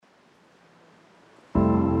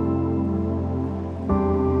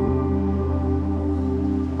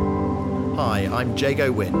I'm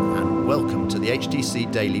Jago Wynn, and welcome to the HTC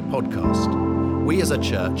Daily Podcast. We as a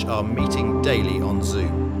church are meeting daily on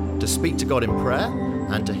Zoom to speak to God in prayer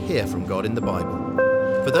and to hear from God in the Bible.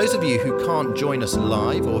 For those of you who can't join us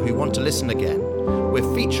live or who want to listen again,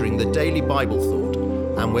 we're featuring the Daily Bible Thought,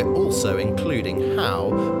 and we're also including how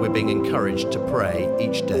we're being encouraged to pray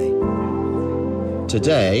each day.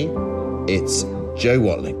 Today, it's Joe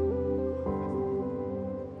Watling.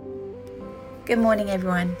 Good morning,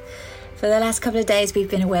 everyone. For the last couple of days,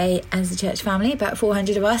 we've been away as a church family, about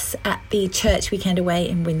 400 of us, at the church weekend away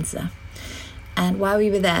in Windsor. And while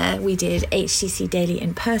we were there, we did HTC Daily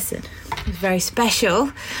in person. It was very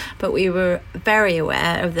special, but we were very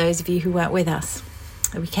aware of those of you who weren't with us.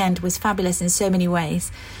 The weekend was fabulous in so many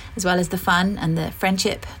ways, as well as the fun and the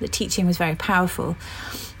friendship. The teaching was very powerful,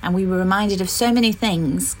 and we were reminded of so many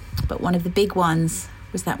things, but one of the big ones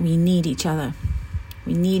was that we need each other.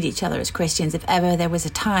 We need each other as Christians. If ever there was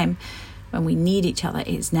a time when we need each other,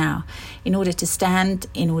 it's now. In order to stand,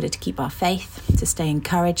 in order to keep our faith, to stay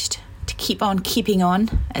encouraged, to keep on keeping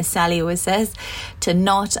on, as Sally always says, to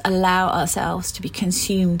not allow ourselves to be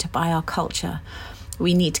consumed by our culture.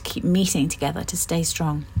 We need to keep meeting together to stay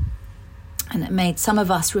strong. And it made some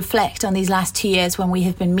of us reflect on these last 2 years when we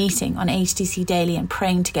have been meeting on HTC Daily and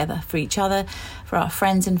praying together for each other, for our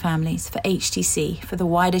friends and families, for HTC, for the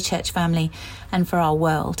wider church family, and for our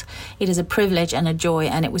world. It is a privilege and a joy,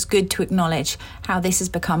 and it was good to acknowledge how this has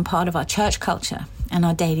become part of our church culture and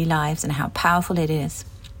our daily lives and how powerful it is.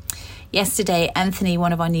 Yesterday, Anthony,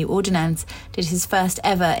 one of our new ordinands, did his first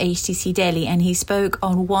ever HTC Daily, and he spoke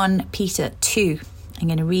on 1 Peter 2. I'm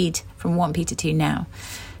going to read from 1 Peter 2 now.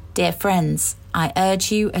 Dear friends, I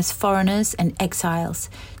urge you as foreigners and exiles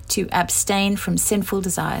to abstain from sinful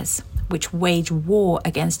desires, which wage war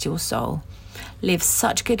against your soul. Live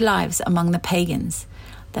such good lives among the pagans,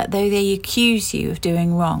 that though they accuse you of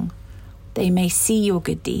doing wrong, they may see your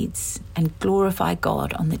good deeds and glorify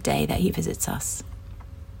God on the day that he visits us.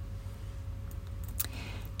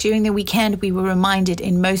 During the weekend, we were reminded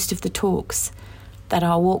in most of the talks that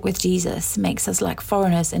our walk with Jesus makes us like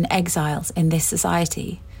foreigners and exiles in this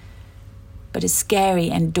society. But as scary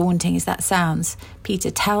and daunting as that sounds,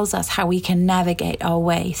 Peter tells us how we can navigate our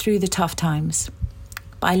way through the tough times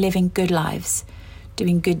by living good lives,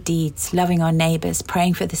 doing good deeds, loving our neighbours,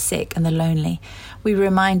 praying for the sick and the lonely. We were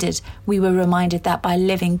reminded that by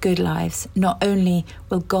living good lives, not only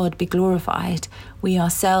will God be glorified, we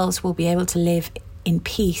ourselves will be able to live in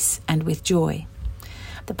peace and with joy.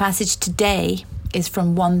 The passage today is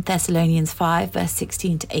from 1 Thessalonians 5, verse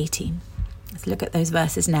 16 to 18. Let's look at those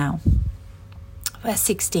verses now. Verse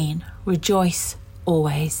 16, rejoice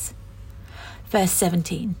always. Verse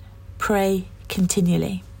 17, pray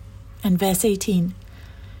continually. And verse 18,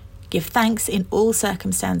 give thanks in all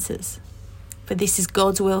circumstances, for this is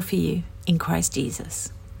God's will for you in Christ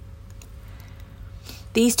Jesus.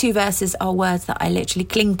 These two verses are words that I literally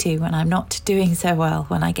cling to when I'm not doing so well,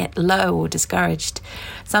 when I get low or discouraged.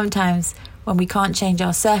 Sometimes when we can't change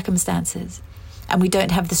our circumstances and we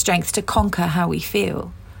don't have the strength to conquer how we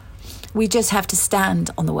feel. We just have to stand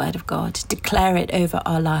on the word of God, declare it over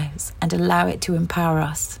our lives and allow it to empower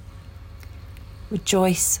us.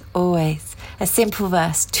 Rejoice always. A simple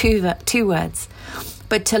verse, two words.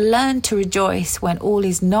 But to learn to rejoice when all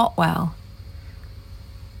is not well,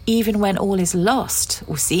 even when all is lost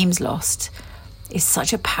or seems lost, is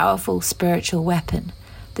such a powerful spiritual weapon.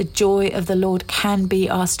 The joy of the Lord can be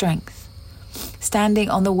our strength. Standing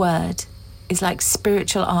on the word is like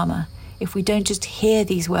spiritual armor. If we don't just hear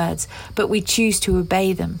these words, but we choose to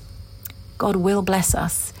obey them, God will bless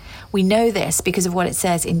us. We know this because of what it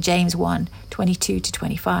says in James 1, 22 to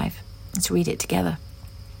 25. Let's read it together.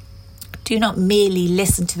 Do not merely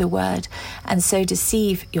listen to the word and so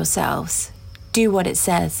deceive yourselves. Do what it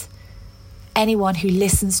says. Anyone who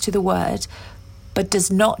listens to the word but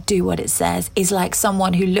does not do what it says is like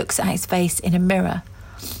someone who looks at his face in a mirror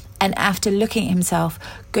and after looking at himself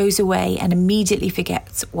goes away and immediately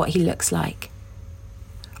forgets what he looks like.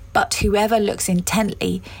 But whoever looks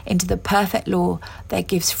intently into the perfect law that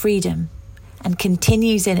gives freedom and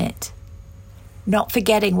continues in it, not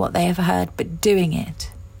forgetting what they have heard but doing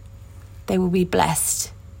it, they will be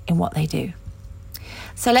blessed in what they do.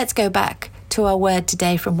 So let's go back to our word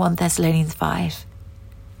today from 1 Thessalonians 5.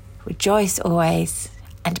 Rejoice always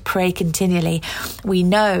and pray continually. We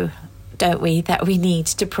know, don't we, that we need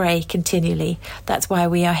to pray continually. That's why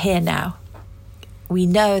we are here now. We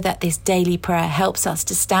know that this daily prayer helps us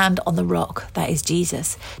to stand on the rock that is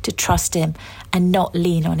Jesus, to trust him and not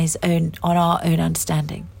lean on our own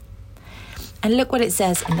understanding. And look what it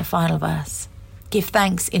says in the final verse. Give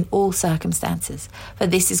thanks in all circumstances, for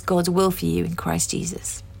this is God's will for you in Christ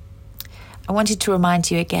Jesus. I wanted to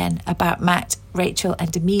remind you again about Matt, Rachel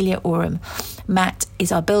and Amelia Oram. Matt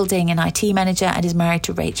is our building and IT manager and is married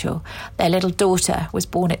to Rachel. Their little daughter was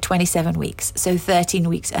born at 27 weeks, so 13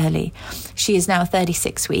 weeks early. She is now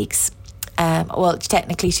 36 weeks. Well,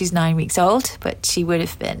 technically she's 9 weeks old, but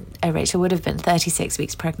Rachel would have been 36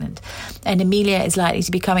 weeks pregnant. And Amelia is likely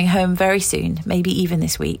to be coming home very soon, maybe even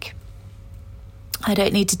this week. I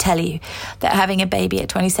don't need to tell you that having a baby at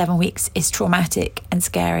 27 weeks is traumatic and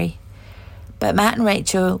scary. But Matt and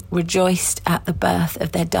Rachel rejoiced at the birth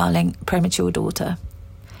of their darling premature daughter.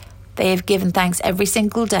 They have given thanks every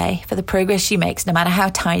single day for the progress she makes, no matter how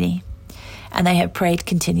tiny, and they have prayed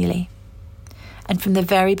continually. And from the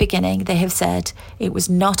very beginning, they have said it was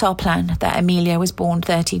not our plan that Amelia was born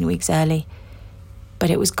 13 weeks early,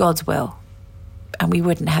 but it was God's will, and we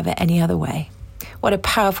wouldn't have it any other way. What a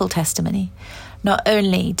powerful testimony. Not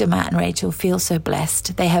only do Matt and Rachel feel so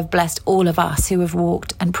blessed, they have blessed all of us who have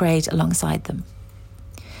walked and prayed alongside them.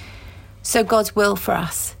 So God's will for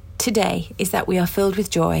us today is that we are filled with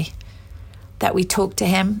joy, that we talk to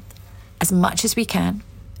him as much as we can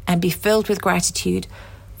and be filled with gratitude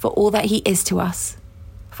for all that he is to us,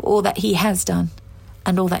 for all that he has done,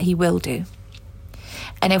 and all that he will do.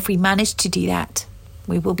 And if we manage to do that,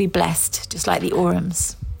 we will be blessed, just like the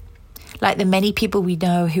Orams, like the many people we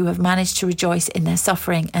know who have managed to rejoice in their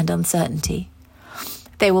suffering and uncertainty.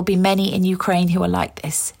 There will be many in Ukraine who are like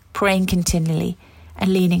this, praying continually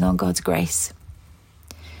and leaning on God's grace.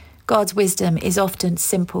 God's wisdom is often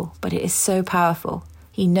simple, but it is so powerful.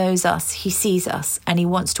 He knows us, he sees us, and he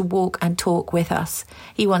wants to walk and talk with us.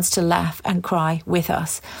 He wants to laugh and cry with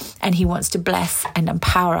us, and he wants to bless and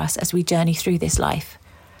empower us as we journey through this life.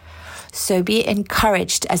 So be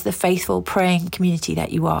encouraged as the faithful praying community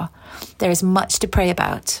that you are. There is much to pray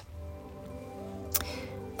about.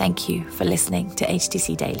 Thank you for listening to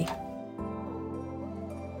HTC Daily.